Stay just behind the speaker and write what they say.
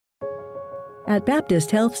At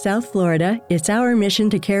Baptist Health South Florida, it's our mission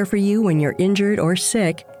to care for you when you're injured or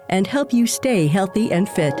sick and help you stay healthy and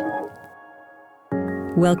fit.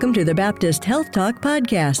 Welcome to the Baptist Health Talk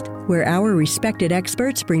podcast, where our respected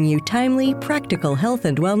experts bring you timely, practical health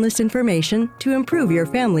and wellness information to improve your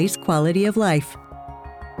family's quality of life.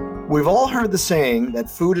 We've all heard the saying that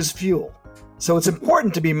food is fuel, so it's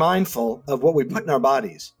important to be mindful of what we put in our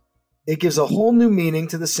bodies. It gives a whole new meaning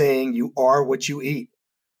to the saying, you are what you eat.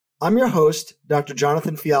 I'm your host, Dr.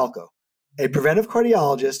 Jonathan Fialco, a preventive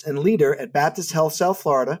cardiologist and leader at Baptist Health South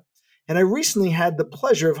Florida, and I recently had the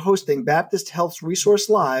pleasure of hosting Baptist Health's Resource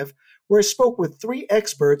Live, where I spoke with 3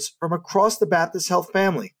 experts from across the Baptist Health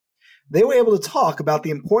family. They were able to talk about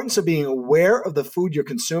the importance of being aware of the food you're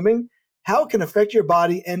consuming, how it can affect your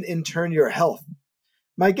body, and in turn your health.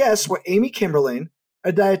 My guests were Amy Kimberlin,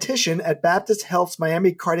 a dietitian at Baptist Health's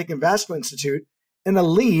Miami Cardiac and Vascular Institute, and a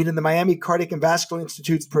lead in the Miami Cardiac and Vascular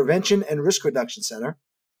Institute's Prevention and Risk Reduction Center,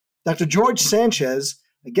 Dr. George Sanchez,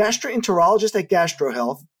 a gastroenterologist at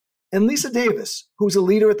GastroHealth, and Lisa Davis, who's a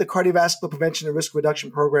leader at the Cardiovascular Prevention and Risk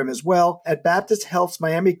Reduction Program as well at Baptist Health's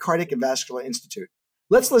Miami Cardiac and Vascular Institute.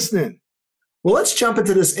 Let's listen in. Well, let's jump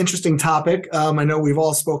into this interesting topic. I know we've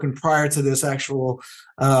all spoken prior to this actual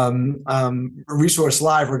Resource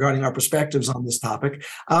Live regarding our perspectives on this topic.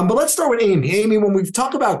 But let's start with Amy. Amy, when we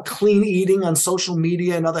talk about clean eating on social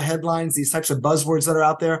media and other headlines, these types of buzzwords that are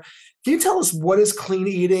out there, can you tell us what is clean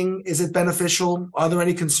eating? Is it beneficial? Are there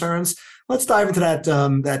any concerns? Let's dive into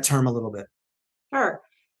that term a little bit. Sure.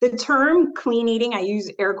 The term clean eating, I use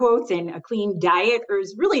air quotes, and a clean diet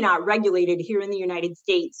is really not regulated here in the United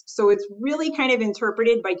States. So it's really kind of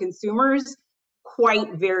interpreted by consumers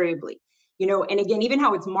quite variably, and again, even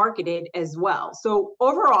how it's marketed as well. So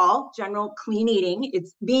overall, general clean eating,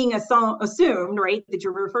 it's being assumed, right, that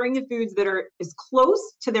you're referring to foods that are as close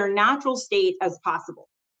to their natural state as possible.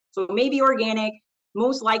 So maybe organic,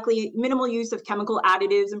 most likely minimal use of chemical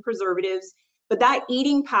additives and preservatives, but that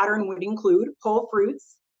eating pattern would include whole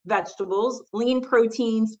fruits, vegetables, lean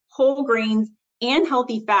proteins, whole grains, and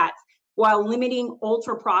healthy fats, while limiting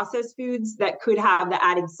ultra-processed foods that could have the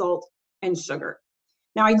added salt and sugar.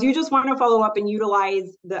 Now, I do just want to follow up and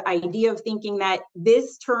utilize the idea of thinking that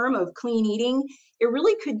this term of clean eating, it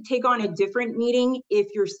really could take on a different meaning if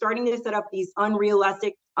you're starting to set up these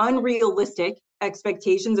unrealistic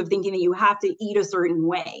expectations of thinking that you have to eat a certain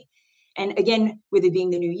way. And again, with it being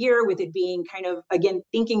the new year, with it being kind of, again,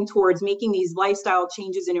 thinking towards making these lifestyle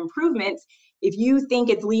changes and improvements, if you think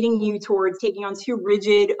it's leading you towards taking on too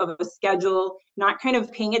rigid of a schedule, not kind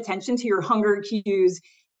of paying attention to your hunger cues,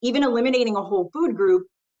 even eliminating a whole food group,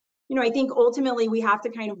 I think ultimately we have to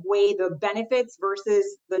kind of weigh the benefits versus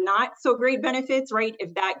the not so great benefits, right?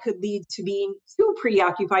 If that could lead to being too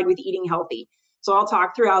preoccupied with eating healthy. So I'll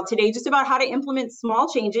talk throughout today just about how to implement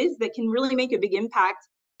small changes that can really make a big impact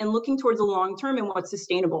and looking towards the long term and what's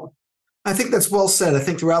sustainable. I think that's well said. I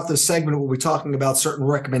think throughout this segment, we'll be talking about certain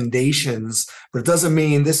recommendations, but it doesn't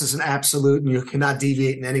mean this is an absolute and you cannot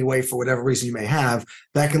deviate in any way for whatever reason you may have.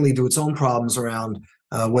 That can lead to its own problems around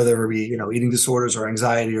whether it be, eating disorders or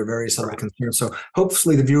anxiety or various other concerns. So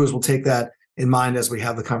hopefully the viewers will take that in mind as we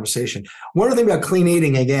have the conversation. One other thing about clean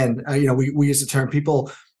eating, again, we use the term,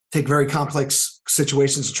 people take very complex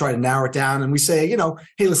situations to try to narrow it down. And we say,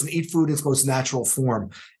 hey, listen, eat food in its most natural form.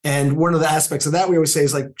 And one of the aspects of that we always say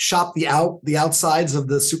is like shop the outsides of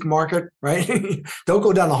the supermarket, right? Don't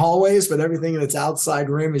go down the hallways, but everything in its outside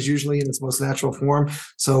rim is usually in its most natural form.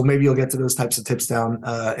 So maybe you'll get to those types of tips down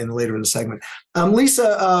later in the segment.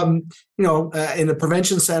 Lisa, in the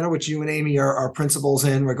prevention center, which you and Amy are principals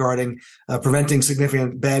in regarding preventing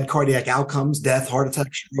significant bad cardiac outcomes, death, heart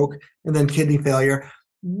attack, stroke, and then kidney failure.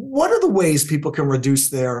 What are the ways people can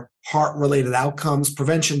reduce their heart-related outcomes,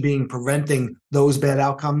 preventing those bad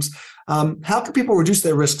outcomes? How can people reduce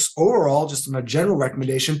their risks overall, just in a general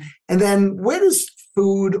recommendation? And then where does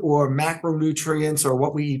food or macronutrients or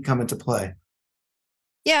what we eat come into play?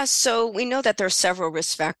 Yeah, so we know that there are several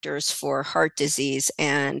risk factors for heart disease,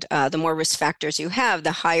 and the more risk factors you have,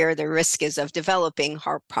 the higher the risk is of developing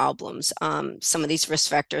heart problems. Some of these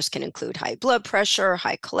risk factors can include high blood pressure,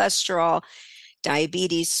 high cholesterol,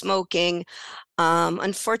 diabetes, smoking.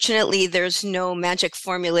 Unfortunately, there's no magic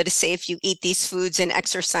formula to say if you eat these foods and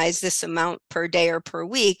exercise this amount per day or per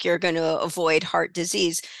week, you're going to avoid heart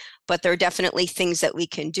disease. But there are definitely things that we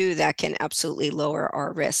can do that can absolutely lower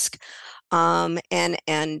our risk. For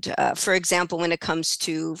example, when it comes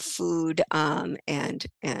to food and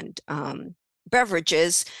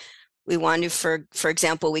beverages, we want to, for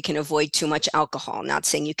example, we can avoid too much alcohol. Not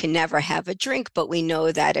saying you can never have a drink, but we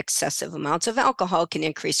know that excessive amounts of alcohol can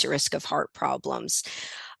increase your risk of heart problems.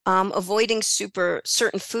 Avoiding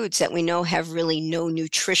certain foods that we know have really no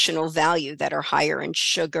nutritional value, that are higher in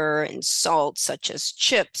sugar and salt, such as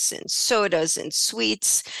chips and sodas and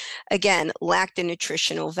sweets, again, lack the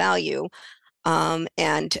nutritional value.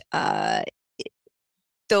 And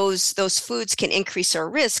those foods can increase our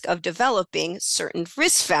risk of developing certain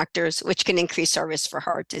risk factors, which can increase our risk for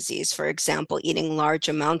heart disease. For example, eating large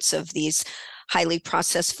amounts of these highly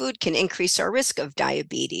processed food can increase our risk of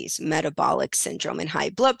diabetes, metabolic syndrome, and high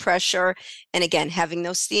blood pressure. And again, having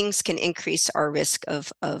those things can increase our risk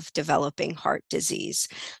of developing heart disease.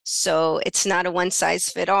 So it's not a one size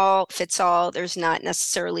fits all. There's not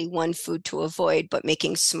necessarily one food to avoid, but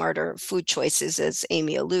making smarter food choices, as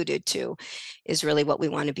Amy alluded to, is really what we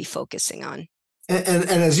want to be focusing on. And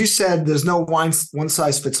as you said, there's no one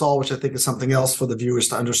size fits all, which I think is something else for the viewers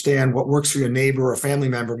to understand. What works for your neighbor or family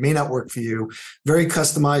member may not work for you. Very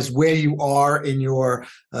customized where you are in your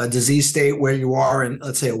disease state, where you are in,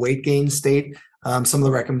 let's say, a weight gain state. Some of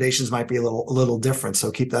the recommendations might be a little different,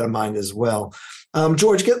 so keep that in mind as well.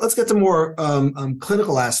 George, let's get to more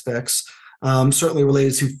clinical aspects, certainly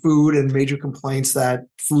related to food and major complaints that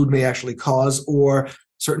food may actually cause, or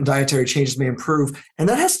certain dietary changes may improve. And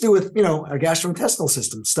that has to do with, our gastrointestinal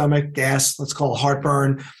system, stomach, gas, let's call it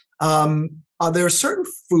heartburn. Are there certain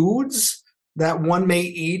foods that one may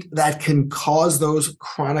eat that can cause those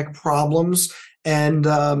chronic problems? And,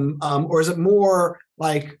 or is it more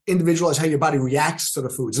like individualized how your body reacts to the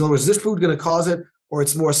foods? In other words, is this food going to cause it, or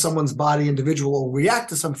it's more someone's body individual will react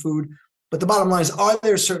to some food? But the bottom line is, are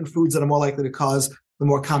there certain foods that are more likely to cause the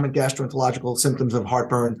more common gastroenterological symptoms of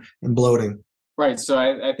heartburn and bloating? Right. So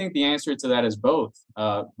I think the answer to that is both.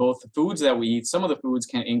 Both the foods that we eat, some of the foods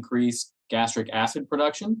can increase gastric acid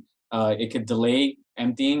production. It could delay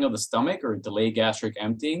emptying of the stomach or delay gastric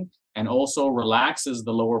emptying, and also relaxes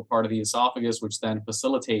the lower part of the esophagus, which then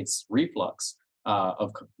facilitates reflux.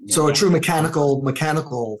 So a true mechanical.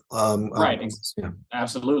 Right. Yeah.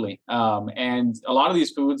 Absolutely. And a lot of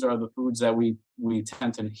these foods are the foods that we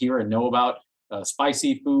tend to hear and know about.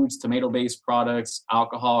 Spicy foods, tomato-based products,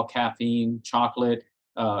 alcohol, caffeine, chocolate,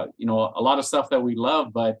 a lot of stuff that we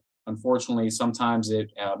love, but unfortunately, sometimes it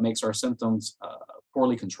makes our symptoms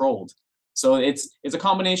poorly controlled. So it's a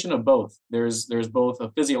combination of both. There's both a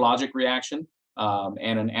physiologic reaction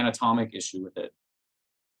and an anatomic issue with it.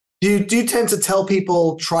 Do you tend to tell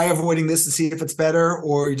people, try avoiding this and see if it's better,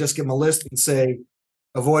 or you just give them a list and say,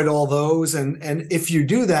 avoid all those? And if you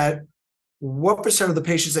do that, what % of the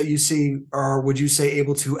patients that you see are, would you say,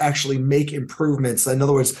 able to actually make improvements? In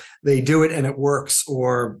other words, they do it and it works,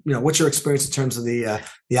 or, what's your experience in terms of the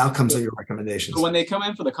outcomes of your recommendations? So when they come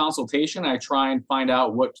in for the consultation, I try and find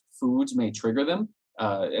out what foods may trigger them.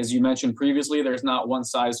 As you mentioned previously, there's not one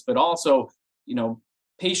size fit all. So,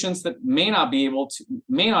 patients that may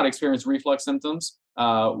not experience reflux symptoms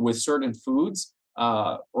with certain foods,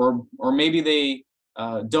 or maybe they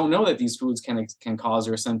don't know that these foods can cause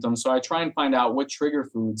their symptoms. So I try and find out what trigger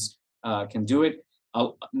foods can do it.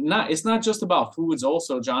 It's not just about foods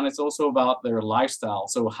also, John, it's also about their lifestyle.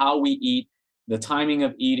 So how we eat, the timing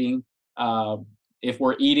of eating, if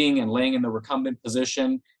we're eating and laying in the recumbent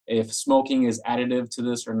position, if smoking is additive to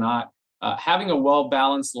this or not. Having a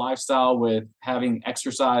well-balanced lifestyle with having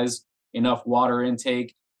exercise, enough water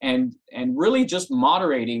intake, and really just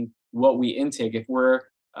moderating what we intake. If we're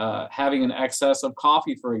having an excess of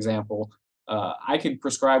coffee, for example, I could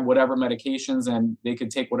prescribe whatever medications and they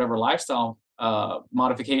could take whatever lifestyle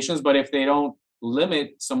modifications. But if they don't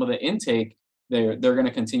limit some of the intake, they're going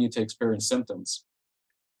to continue to experience symptoms.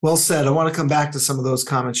 Well said. I want to come back to some of those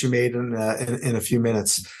comments you made in a few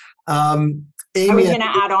minutes. Amy, I was going to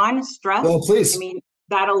add on stress. Oh, please. I mean,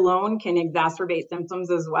 that alone can exacerbate symptoms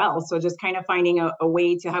as well. So just kind of finding a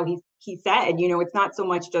way to, how he said, it's not so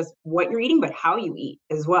much just what you're eating, but how you eat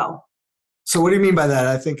as well. So what do you mean by that?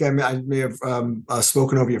 I think I may have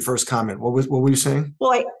spoken over your first comment. What were you saying?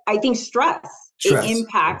 Well, I think stress. It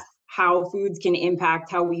impacts how foods can impact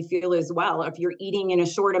how we feel as well. If you're eating in a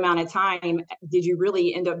short amount of time, did you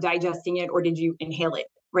really end up digesting it, or did you inhale it?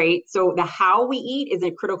 Right. So the how we eat is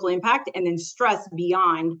a critical impact, and then stress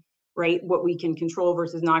beyond, right, what we can control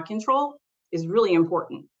versus not control is really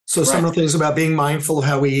important. So some of the things about being mindful of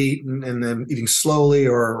how we eat, and then eating slowly,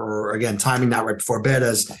 or again, timing not right before bed,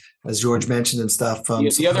 as George mentioned and stuff.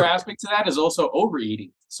 The other aspect to that is also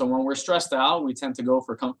overeating. So when we're stressed out, we tend to go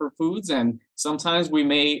for comfort foods, and sometimes we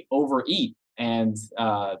may overeat. And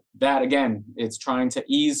that, again, it's trying to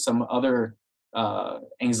ease some other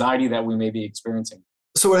anxiety that we may be experiencing.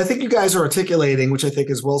 So what I think you guys are articulating, which I think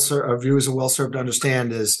is our viewers are well served to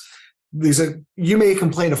understand, is you may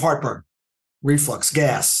complain of heartburn, reflux,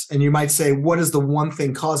 gas, and you might say, what is the one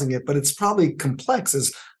thing causing it? But it's probably complex,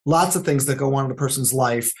 as lots of things that go on in a person's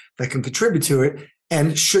life that can contribute to it.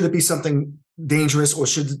 And should it be something dangerous or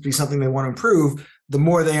should it be something they want to improve? The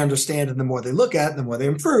more they understand and the more they look at, the more they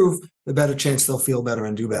improve, the better chance they'll feel better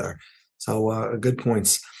and do better. So good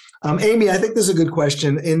points. Amy, I think this is a good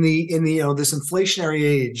question. In the this inflationary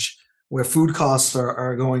age where food costs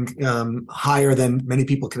are going higher than many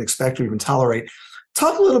people can expect or even tolerate,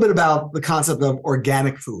 talk a little bit about the concept of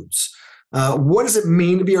organic foods. What does it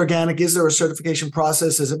mean to be organic? Is there a certification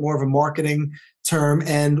process? Is it more of a marketing term?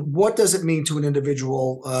 And what does it mean to an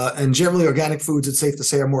individual? And generally, organic foods, it's safe to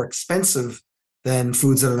say, are more expensive than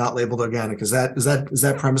foods that are not labeled organic. Is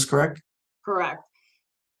that premise correct? Correct.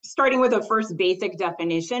 Starting with a first basic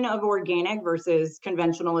definition of organic versus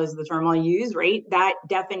conventional is the term I'll use, right? That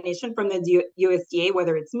definition from the USDA,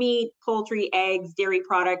 whether it's meat, poultry, eggs, dairy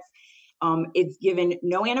products, it's given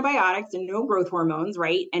no antibiotics and no growth hormones,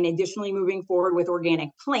 right? And additionally, moving forward with organic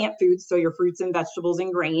plant foods, so your fruits and vegetables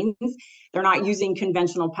and grains, they're not using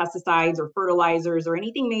conventional pesticides or fertilizers or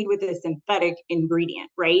anything made with a synthetic ingredient,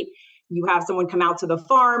 right? You have someone come out to the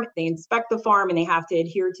farm, they inspect the farm, and they have to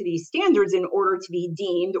adhere to these standards in order to be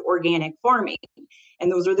deemed organic farming.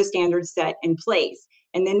 And those are the standards set in place.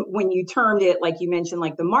 And then when you termed it, like you mentioned,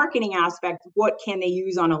 like the marketing aspect, what can they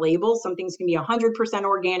use on a label? Some things can be 100%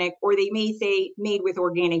 organic, or they may say made with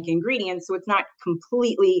organic ingredients. So it's not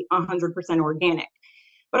completely 100% organic.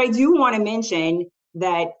 But I do want to mention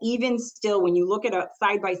that even still, when you look at a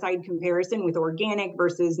side-by-side comparison with organic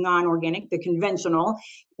versus non-organic, the conventional,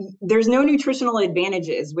 there's no nutritional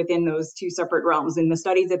advantages within those two separate realms. In the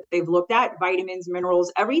studies that they've looked at, vitamins, minerals,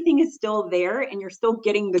 everything is still there, and you're still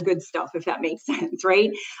getting the good stuff, if that makes sense, right?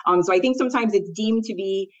 So I think sometimes it's deemed to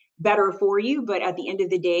be better for you, but at the end of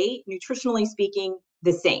the day, nutritionally speaking,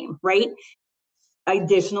 the same, right?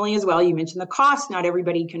 Additionally, as well, you mentioned the cost. Not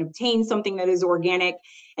everybody can obtain something that is organic.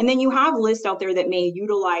 And then you have lists out there that may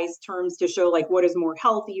utilize terms to show like what is more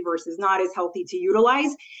healthy versus not as healthy to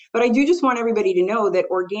utilize. But I do just want everybody to know that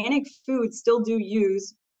organic foods still do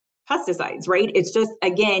use pesticides, right? It's just,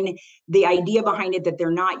 again, the idea behind it that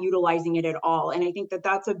they're not utilizing it at all. And I think that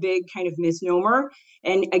that's a big kind of misnomer.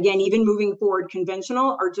 And again, even moving forward,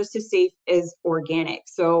 conventional are just as safe as organic.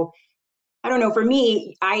 So I don't know, for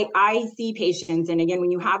me, I see patients, and again, when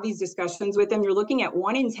you have these discussions with them, you're looking at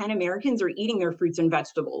 1 in 10 Americans are eating their fruits and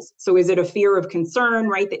vegetables. So is it a fear of concern,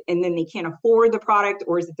 right? And then they can't afford the product,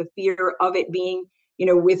 or is it the fear of it being,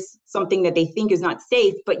 with something that they think is not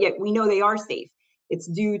safe, but yet we know they are safe? It's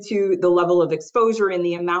due to the level of exposure and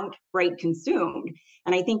the amount, right, consumed.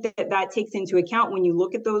 And I think that takes into account when you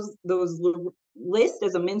look at those lists,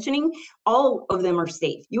 as I'm mentioning, all of them are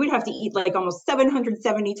safe. You would have to eat like almost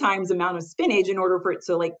 770 times the amount of spinach in order for it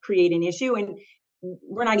to like create an issue. And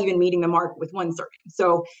we're not even meeting the mark with 1 serving.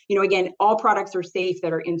 So, again, all products are safe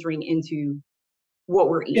that are entering into what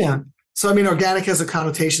we're eating. Yeah. So, I mean, organic has a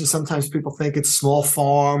connotation. Sometimes people think it's small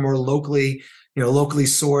farm or locally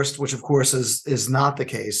sourced, which of course is not the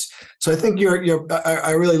case. So I think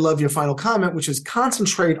I really love your final comment, which is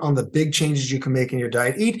concentrate on the big changes you can make in your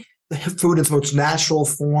diet. Eat the food in its most natural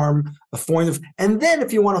form, and then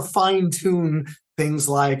if you want to fine tune things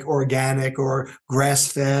like organic or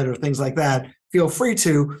grass-fed or things like that, feel free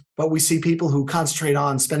to. But we see people who concentrate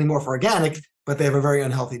on spending more for organic, but they have a very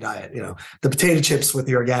unhealthy diet. The potato chips with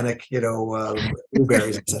the organic,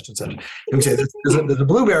 blueberries and such and such. And we say there's a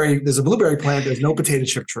blueberry plant. There's no potato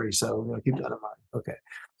chip tree. So keep that in mind. Okay.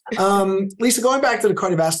 Lisa, going back to the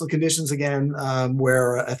cardiovascular conditions again,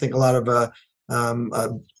 where I think a lot of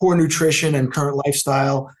poor nutrition and current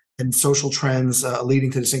lifestyle and social trends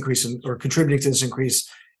leading to this increase or contributing to this increase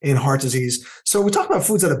in heart disease. So we talk about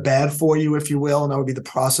foods that are bad for you, if you will, and that would be the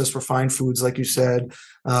processed refined foods, like you said,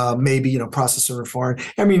 maybe, processed and refined.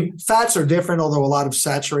 I mean, fats are different, although a lot of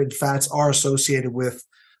saturated fats are associated with,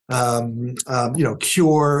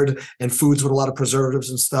 cured and foods with a lot of preservatives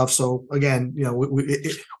and stuff. So again,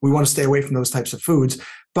 we want to stay away from those types of foods.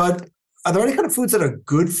 But are there any kind of foods that are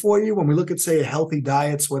good for you when we look at, say, healthy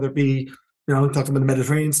diets, whether it be we talked about the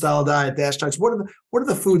Mediterranean style diet, DASH diets. What are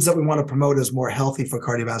the foods that we want to promote as more healthy for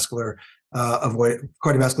cardiovascular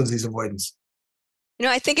disease avoidance?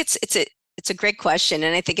 I think it's a great question,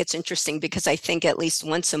 and I think it's interesting because I think at least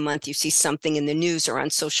once a month you see something in the news or on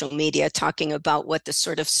social media talking about what the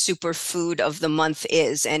sort of superfood of the month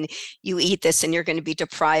is, and you eat this and you're going to be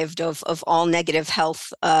deprived of all negative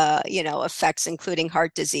health effects, including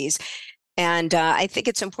heart disease. And I think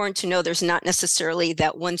it's important to know there's not necessarily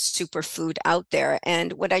that one superfood out there.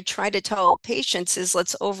 And what I try to tell patients is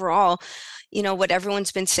let's overall, what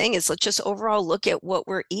everyone's been saying is let's just overall look at what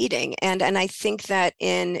we're eating. And I think that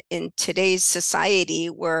in today's society,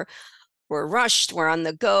 we're we're rushed, we're on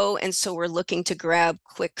the go, and so we're looking to grab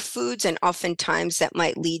quick foods, and oftentimes that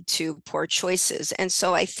might lead to poor choices. And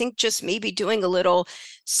so I think just maybe doing a little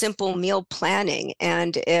simple meal planning,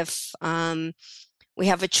 and if we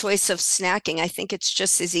have a choice of snacking, I think it's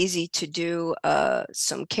just as easy to do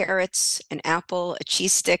some carrots, an apple, a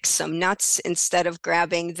cheese stick, some nuts instead of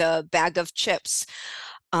grabbing the bag of chips.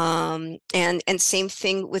 And same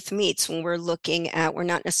thing with meats. When we're looking at, we're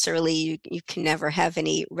not necessarily, you can never have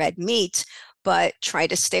any red meat, but try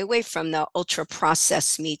to stay away from the ultra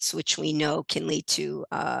processed meats, which we know can lead to,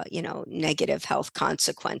 negative health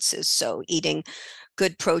consequences. So eating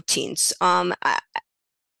good proteins.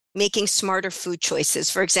 Making smarter food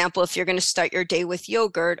choices. For example, if you're going to start your day with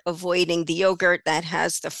yogurt, avoiding the yogurt that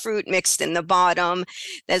has the fruit mixed in the bottom,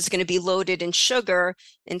 that's going to be loaded in sugar.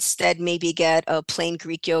 Instead, maybe get a plain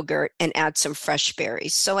Greek yogurt and add some fresh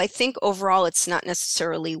berries. So I think overall, it's not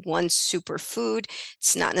necessarily one superfood.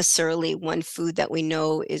 It's not necessarily one food that we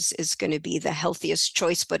know is going to be the healthiest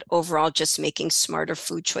choice, but overall, just making smarter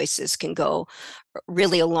food choices can go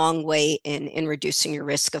really a long way in reducing your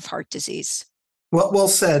risk of heart disease. Well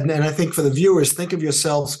said. And I think for the viewers, think of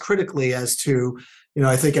yourselves critically as to,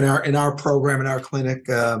 I think in our program, in our clinic,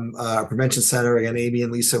 our prevention center, again, Amy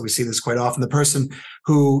and Lisa, we see this quite often. The person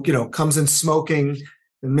who, comes in smoking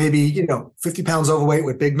and maybe, 50 pounds overweight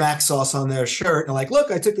with Big Mac sauce on their shirt, and like,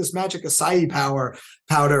 look, I took this magic acai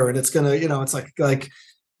powder, and it's gonna, it's like,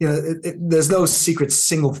 there's no secret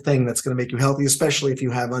single thing that's going to make you healthy, especially if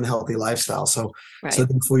you have unhealthy lifestyle. So, Right. So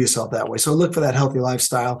don't fool yourself that way. So look for that healthy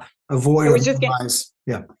lifestyle. Avoid. I was just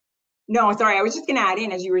Yeah. No, sorry. I was just going to add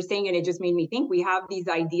in, as you were saying it, it just made me think we have these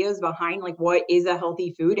ideas behind like what is a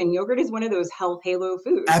healthy food, and yogurt is one of those health halo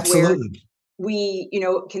foods. Absolutely. We,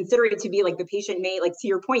 consider it to be like the patient may, like to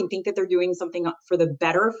your point, think that they're doing something for the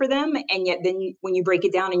better for them. And yet then when you break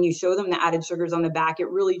it down and you show them the added sugars on the back, it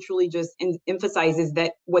really truly just emphasizes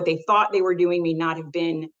that what they thought they were doing may not have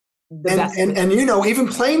been the best. And even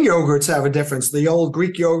plain yogurts have a difference. The old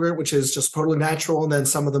Greek yogurt, which is just totally natural, and then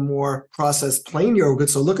some of the more processed plain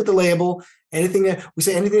yogurt. So look at the label. Anything that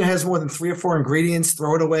has more than 3 or 4 ingredients,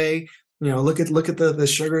 throw it away. Look at the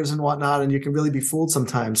sugars and whatnot, and you can really be fooled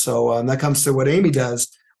sometimes. So that comes to what Amy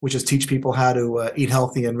does, which is teach people how to eat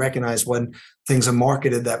healthy and recognize when things are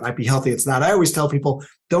marketed that might be healthy. It's not. I always tell people,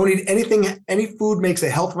 don't eat anything. Any food makes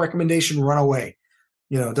a health recommendation, run away.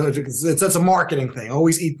 That's a marketing thing.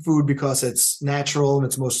 Always eat food because it's natural and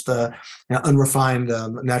it's most unrefined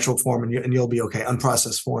natural form, and you'll be okay.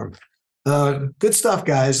 Unprocessed form. Good stuff,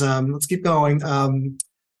 guys. Let's keep going.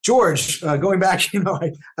 George, going back,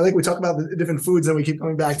 I think we talk about the different foods and we keep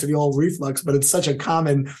going back to the old reflux, but it's such a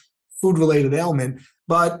common food-related ailment.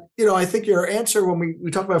 But, I think your answer when we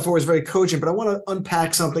talked about it before is very cogent, but I want to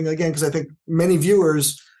unpack something again, because I think many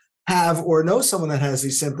viewers have or know someone that has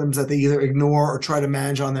these symptoms that they either ignore or try to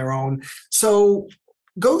manage on their own. So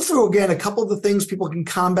go through again a couple of the things people can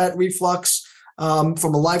combat reflux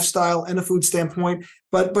from a lifestyle and a food standpoint,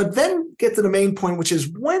 but then get to the main point, which is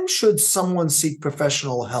when should someone seek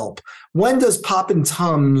professional help? When does pop and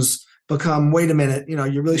Tums become, wait a minute,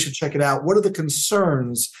 you really should check it out? What are the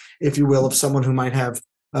concerns, if you will, of someone who might have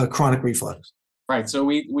chronic reflux? Right. So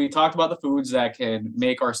we talked about the foods that can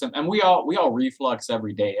make our symptoms, and we all reflux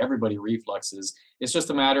every day. Everybody refluxes. It's just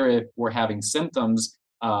a matter if we're having symptoms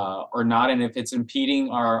or not, and if it's impeding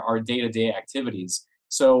our day-to-day activities.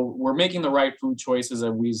 So we're making the right food choices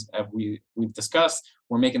as we've discussed.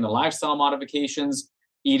 We're making the lifestyle modifications,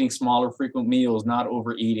 eating smaller, frequent meals, not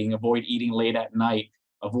overeating, avoid eating late at night,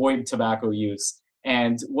 avoid tobacco use.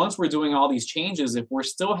 And once we're doing all these changes, if we're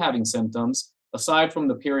still having symptoms, aside from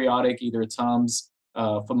the periodic either Tums,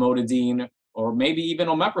 famotidine, or maybe even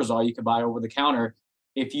omeprazole you could buy over the counter,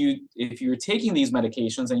 if you're taking these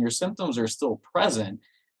medications and your symptoms are still present,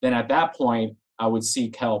 then at that point I would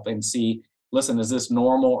seek help and see, listen, is this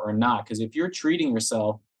normal or not? Because if you're treating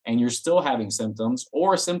yourself and you're still having symptoms,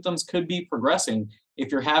 or symptoms could be progressing,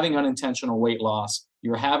 if you're having unintentional weight loss,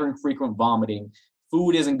 you're having frequent vomiting,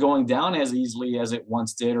 food isn't going down as easily as it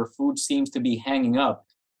once did, or food seems to be hanging up,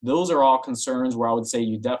 those are all concerns where I would say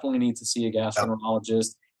you definitely need to see a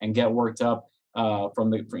gastroenterologist and get worked up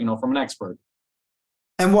from an expert.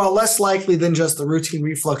 And while less likely than just the routine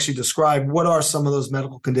reflux you described, what are some of those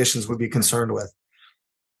medical conditions we'd be concerned with?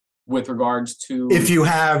 With regards to, if you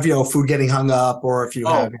have, food getting hung up, or if you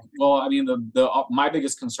have. Well, I mean, my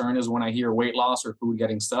biggest concern is when I hear weight loss or food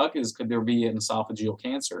getting stuck is, could there be an esophageal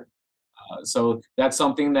cancer? So that's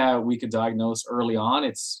something that we could diagnose early on.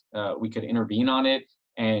 We could intervene on it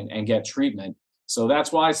and get treatment. So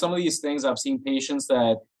that's why some of these things, I've seen patients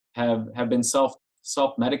that have been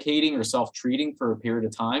self-medicating or self-treating for a period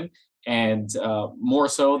of time, and more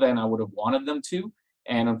so than I would have wanted them to.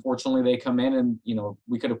 And unfortunately, they come in and,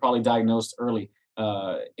 we could have probably diagnosed early.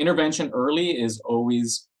 Intervention early is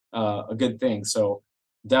always a good thing. So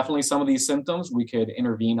definitely some of these symptoms we could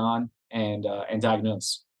intervene on and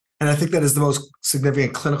diagnose. And I think that is the most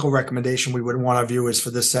significant clinical recommendation we would want our viewers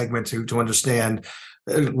for this segment to understand.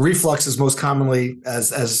 Reflux is most commonly,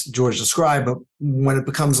 as George described, but when it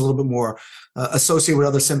becomes a little bit more associated with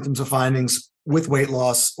other symptoms or findings with weight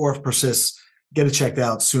loss, or if it persists, get it checked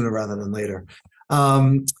out sooner rather than later.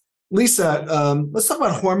 Lisa, let's talk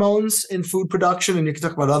about hormones in food production, and you can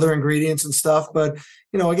talk about other ingredients and stuff. But,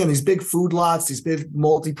 again, these big food lots, these big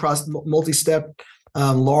multi-step,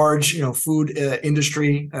 large, food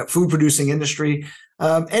industry, food producing industry.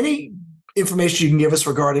 Any information you can give us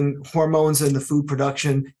regarding hormones in the food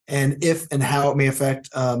production, and if and how it may affect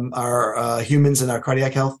our humans and our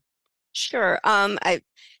cardiac health? Sure. I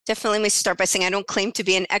definitely let me start by saying I don't claim to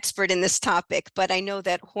be an expert in this topic, but I know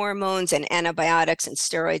that hormones and antibiotics and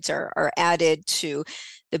steroids are added to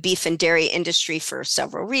the beef and dairy industry for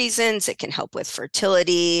several reasons. It can help with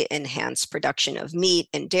fertility, enhance production of meat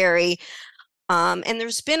and dairy. And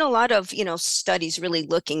there's been a lot of, studies really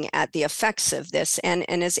looking at the effects of this. And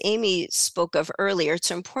as Amy spoke of earlier, it's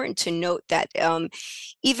important to note that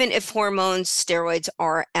even if hormones, steroids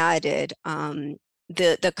are added,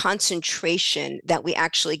 the concentration that we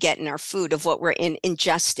actually get in our food of what we're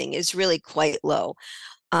ingesting is really quite low.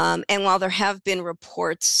 And while there have been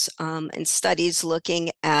reports and studies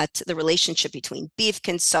looking at the relationship between beef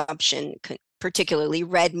consumption, particularly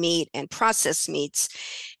red meat and processed meats,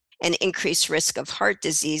 and increased risk of heart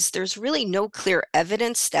disease, there's really no clear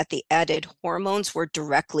evidence that the added hormones were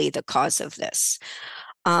directly the cause of this.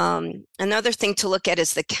 Another thing to look at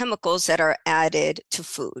is the chemicals that are added to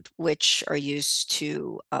food, which are used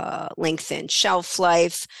to lengthen shelf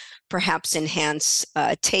life, perhaps enhance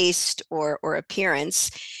taste or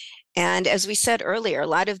appearance. And as we said earlier, a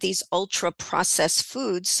lot of these ultra-processed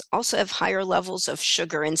foods also have higher levels of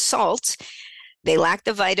sugar and salt. They lack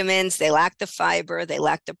the vitamins, they lack the fiber, they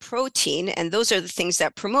lack the protein, and those are the things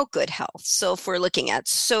that promote good health. So if we're looking at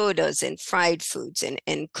sodas and fried foods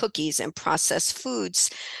and cookies and processed foods,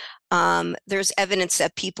 there's evidence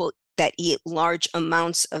that people that eat large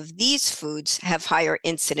amounts of these foods have higher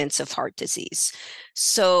incidence of heart disease.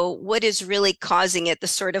 So what is really causing it, the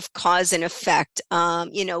sort of cause and effect?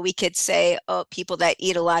 We could say, people that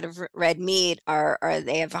eat a lot of red meat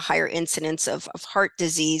they have a higher incidence of heart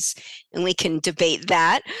disease, and we can debate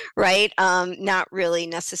that, right? Not really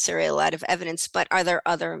necessarily a lot of evidence, but are there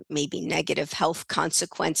other maybe negative health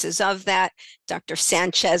consequences of that? Dr.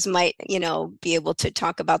 Sanchez might, be able to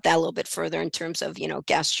talk about that a little bit further in terms of,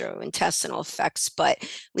 gastrointestinal effects, but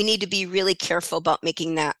we need to be really careful about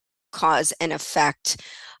making that cause and effect,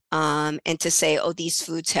 and to say, these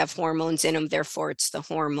foods have hormones in them, therefore it's the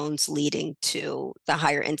hormones leading to the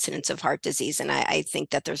higher incidence of heart disease. And I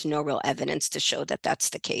think that there's no real evidence to show that that's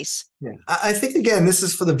the case. Yeah, I think, again, this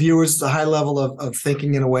is for the viewers, the high level of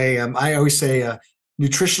thinking in a way. I always say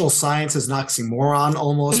nutritional science is an oxymoron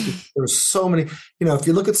almost. There's so many, if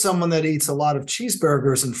you look at someone that eats a lot of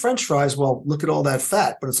cheeseburgers and French fries, well, look at all that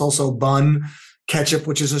fat, but it's also bun, ketchup,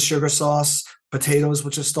 which is a sugar sauce, potatoes,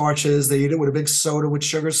 which are starches. They eat it with a big soda with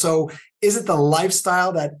sugar. So is it the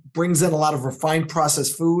lifestyle that brings in a lot of refined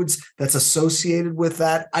processed foods that's associated with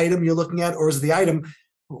that item you're looking at? Or is it the item?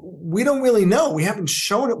 We don't really know. We haven't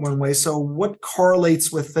shown it one way. So what correlates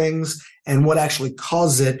with things and what actually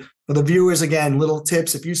causes it? For the viewers, again, little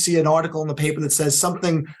tips. If you see an article in the paper that says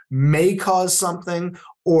something may cause something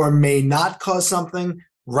or may not cause something,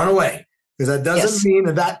 run away. Because that doesn't mean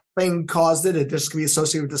that thing caused it. It just can be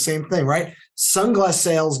associated with the same thing, right? Sunglass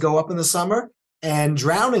sales go up in the summer and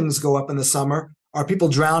drownings go up in the summer. Are people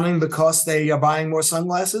drowning because they are buying more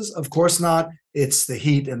sunglasses? Of course not. It's the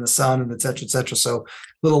heat and the sun and et cetera, et cetera. So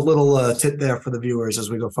little tip there for the viewers as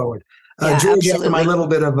we go forward. George, after my little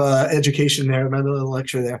bit of education there, my little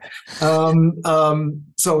lecture there.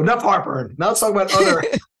 So enough heartburn. Now let's talk about other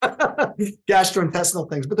gastrointestinal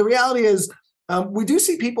things. But the reality is we do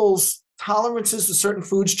see people's tolerances to certain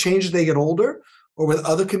foods change as they get older or with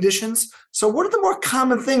other conditions. So what are the more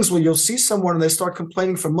common things where you'll see someone and they start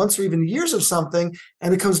complaining for months or even years of something,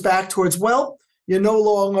 and it comes back towards, well, you're no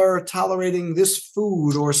longer tolerating this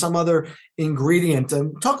food or some other ingredient?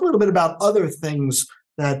 And talk a little bit about other things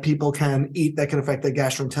that people can eat that can affect the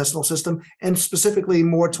gastrointestinal system, and specifically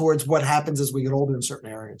more towards what happens as we get older in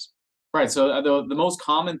certain areas. Right. So the most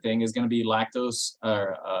common thing is going to be lactose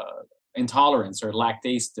intolerance or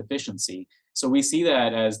lactase deficiency. So we see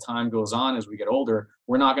that as time goes on, as we get older,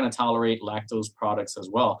 we're not going to tolerate lactose products as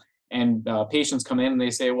well. And patients come in and they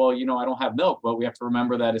say, well, I don't have milk. But we have to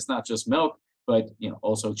remember that it's not just milk, but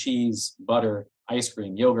also cheese, butter, ice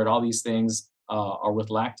cream, yogurt, all these things are with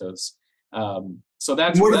lactose. So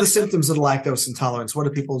what are the symptoms of lactose intolerance? What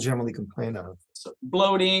do people generally complain of? So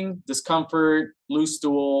bloating, discomfort, loose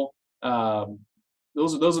stool.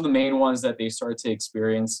 Those are the main ones that they start to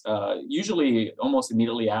experience, usually almost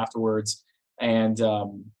immediately afterwards. And a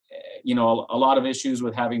lot of issues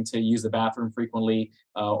with having to use the bathroom frequently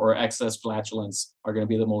or excess flatulence are going to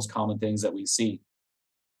be the most common things that we see.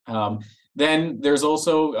 Then there's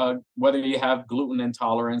also whether you have gluten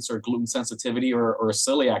intolerance or gluten sensitivity or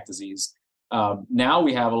celiac disease. Now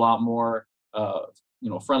we have a lot more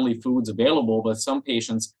friendly foods available, but some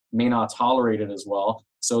patients may not tolerate it as well,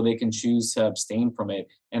 so they can choose to abstain from it,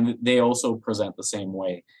 and they also present the same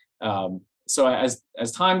way. So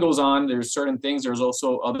as time goes on, there's certain things. There's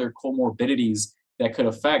also other comorbidities that could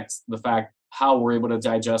affect the fact how we're able to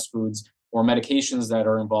digest foods, or medications that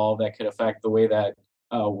are involved that could affect the way that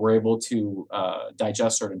we're able to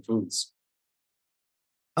digest certain foods.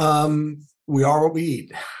 We are what we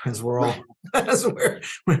eat, as we're all as we're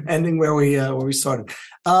ending where we started.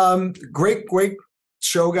 Great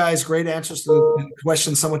show, guys. Great answers to the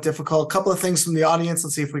questions. Somewhat difficult. A couple of things from the audience.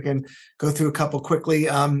 Let's see if we can go through a couple quickly.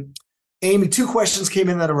 Amy, 2 questions came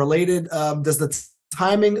in that are related. Does the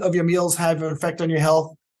timing of your meals have an effect on your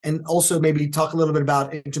health? And also maybe talk a little bit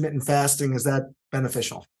about intermittent fasting. Is that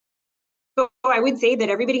beneficial? So I would say that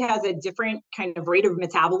everybody has a different kind of rate of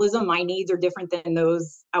metabolism. My needs are different than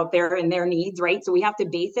those out there and their needs, right? So we have to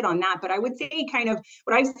base it on that. But I would say kind of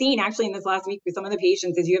what I've seen actually in this last week with some of the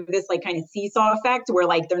patients is you have this like kind of seesaw effect where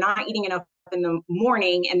like they're not eating enough in the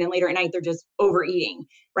morning and then later at night they're just overeating,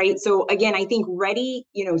 right? So again, I think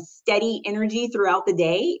steady energy throughout the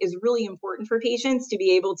day is really important for patients to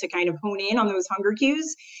be able to kind of hone in on those hunger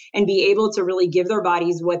cues and be able to really give their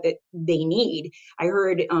bodies what they need. I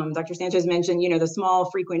heard Dr. Sanchez mention, the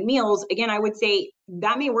small frequent meals. Again, I would say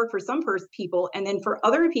that may work for some people. And then for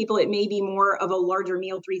other people, it may be more of a larger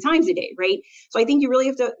meal 3 times a day, right? So I think you really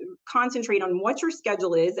have to concentrate on what your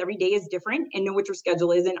schedule is. Every day is different, and know what your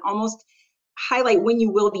schedule is, and almost highlight when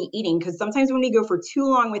you will be eating, because sometimes when we go for too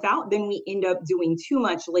long without, then we end up doing too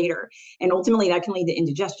much later, and ultimately that can lead to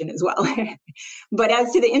indigestion as well. But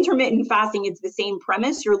as to the intermittent fasting, it's the same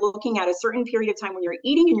premise. You're looking at a certain period of time when you're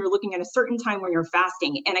eating, and you're looking at a certain time when you're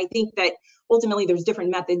fasting. And I think that ultimately there's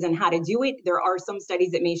different methods on how to do it. There are some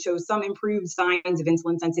studies that may show some improved signs of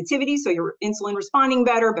insulin sensitivity, so your insulin responding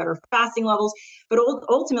better fasting levels. But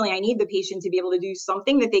ultimately, I need the patient to be able to do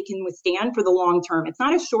something that they can withstand for the long term. It's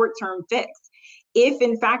not a short-term fix. If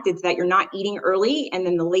in fact it's that you're not eating early and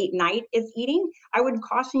then the late night is eating, I would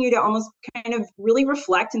caution you to almost kind of really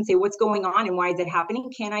reflect and say, what's going on and why is it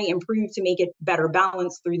happening? Can I improve to make it better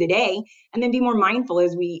balanced through the day? And then be more mindful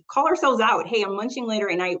as we call ourselves out. Hey, I'm munching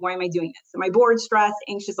later at night. Why am I doing this? Am I bored, stressed,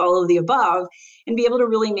 anxious, all of the above? And be able to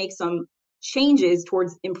really make some changes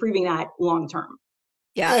towards improving that long term.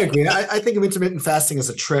 Yeah, I agree. I think of intermittent fasting as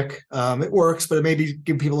a trick. It works, but it maybe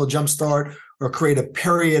give people a jump start or create a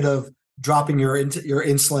period of dropping your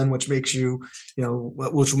insulin, which makes you,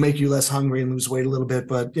 which will make you less hungry and lose weight a little bit.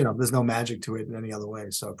 But, there's no magic to it in any other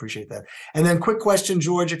way. So I appreciate that. And then quick question,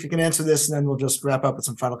 George, if you can answer this, and then we'll just wrap up with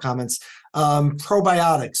some final comments.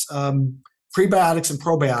 Probiotics, prebiotics and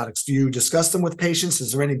probiotics. Do you discuss them with patients?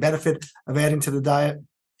 Is there any benefit of adding to the diet?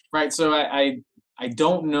 Right. So I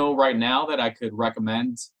don't know right now that I could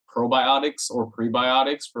recommend probiotics or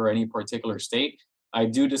prebiotics for any particular state. I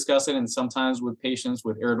do discuss it, and sometimes with patients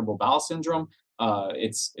with irritable bowel syndrome,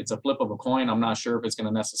 it's a flip of a coin. I'm not sure if it's going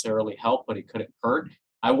to necessarily help, but it couldn't hurt.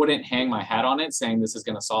 I wouldn't hang my hat on it saying this is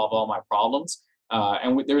going to solve all my problems.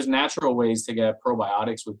 There's natural ways to get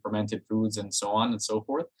probiotics with fermented foods and so on and so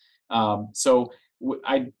forth.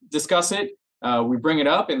 I discuss it. We bring it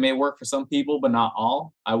up. It may work for some people, but not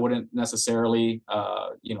all. I wouldn't necessarily,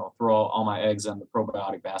 throw all my eggs in the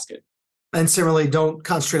probiotic basket. And similarly, don't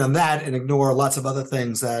concentrate on that and ignore lots of other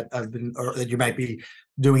things that have been, or that you might be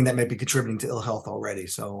doing that might be contributing to ill health already.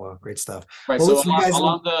 So great stuff. Right. Well, so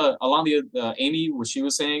along the Amy, what she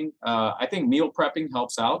was saying, I think meal prepping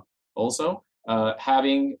helps out also.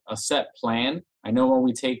 Having a set plan. I know when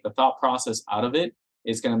we take the thought process out of it,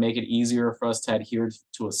 it's going to make it easier for us to adhere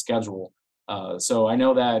to a schedule. So I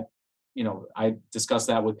know that, I discuss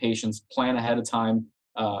that with patients, plan ahead of time.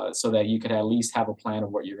 So that you could at least have a plan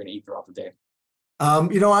of what you're going to eat throughout the day. I'm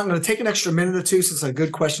going to take an extra minute or two since a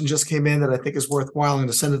good question just came in that I think is worthwhile. I'm going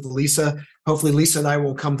to send it to Lisa. Hopefully Lisa and I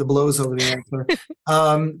won't come to blows over the answer.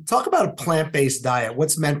 Talk about a plant-based diet.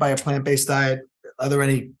 What's meant by a plant-based diet? Are there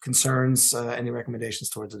any concerns, any recommendations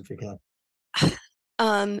towards it if you can?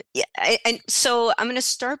 So I'm going to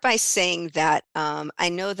start by saying that I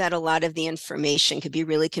know that a lot of the information could be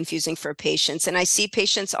really confusing for patients. And I see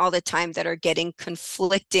patients all the time that are getting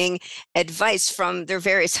conflicting advice from their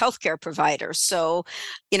various healthcare providers. So,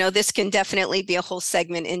 this can definitely be a whole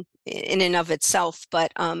segment in and of itself.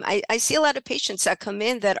 But I see a lot of patients that come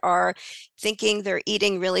in that are thinking they're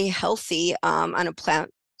eating really healthy on a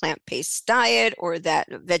plant-based diet or that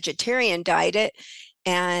vegetarian diet.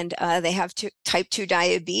 And they have type 2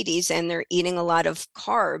 diabetes and they're eating a lot of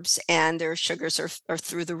carbs and their sugars are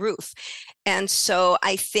through the roof. And so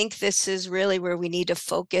I think this is really where we need to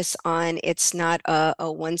focus on. It's not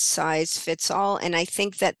a one size fits all. And I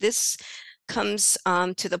think that this comes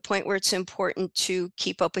to the point where it's important to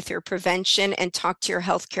keep up with your prevention and talk to your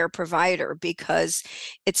healthcare provider, because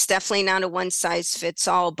it's definitely not a one size fits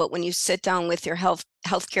all. But when you sit down with your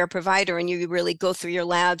healthcare provider and you really go through your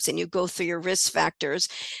labs and you go through your risk factors,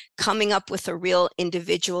 coming up with a real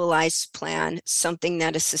individualized plan, something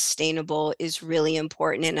that is sustainable, is really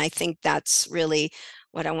important. And I think that's really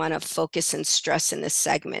what I want to focus and stress in this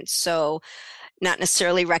segment. So not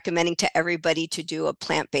necessarily recommending to everybody to do a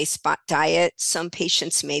plant-based diet. Some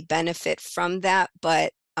patients may benefit from that,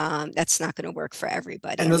 but that's not going to work for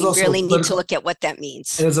everybody. And we really need to look at what that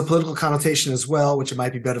means. And there's a political connotation as well, which it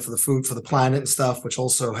might be better for the food, for the planet and stuff, which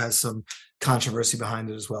also has some controversy behind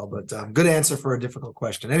it as well. But good answer for a difficult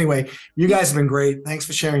question. Anyway, you guys have been great. Thanks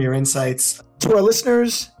for sharing your insights. To our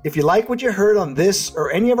listeners, if you like what you heard on this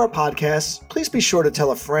or any of our podcasts, please be sure to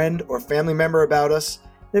tell a friend or family member about us.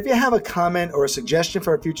 And if you have a comment or a suggestion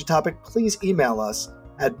for a future topic, please email us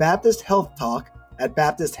at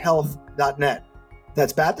baptisthealthtalk@baptisthealth.net.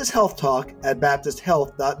 That's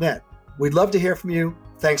baptisthealthtalk@baptisthealth.net. We'd love to hear from you.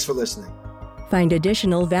 Thanks for listening. Find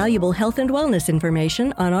additional valuable health and wellness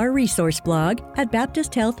information on our resource blog at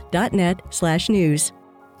baptisthealth.net/news.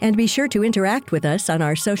 And be sure to interact with us on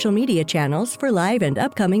our social media channels for live and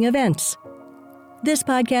upcoming events. This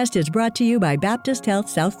podcast is brought to you by Baptist Health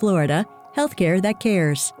South Florida, healthcare that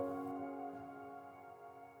cares.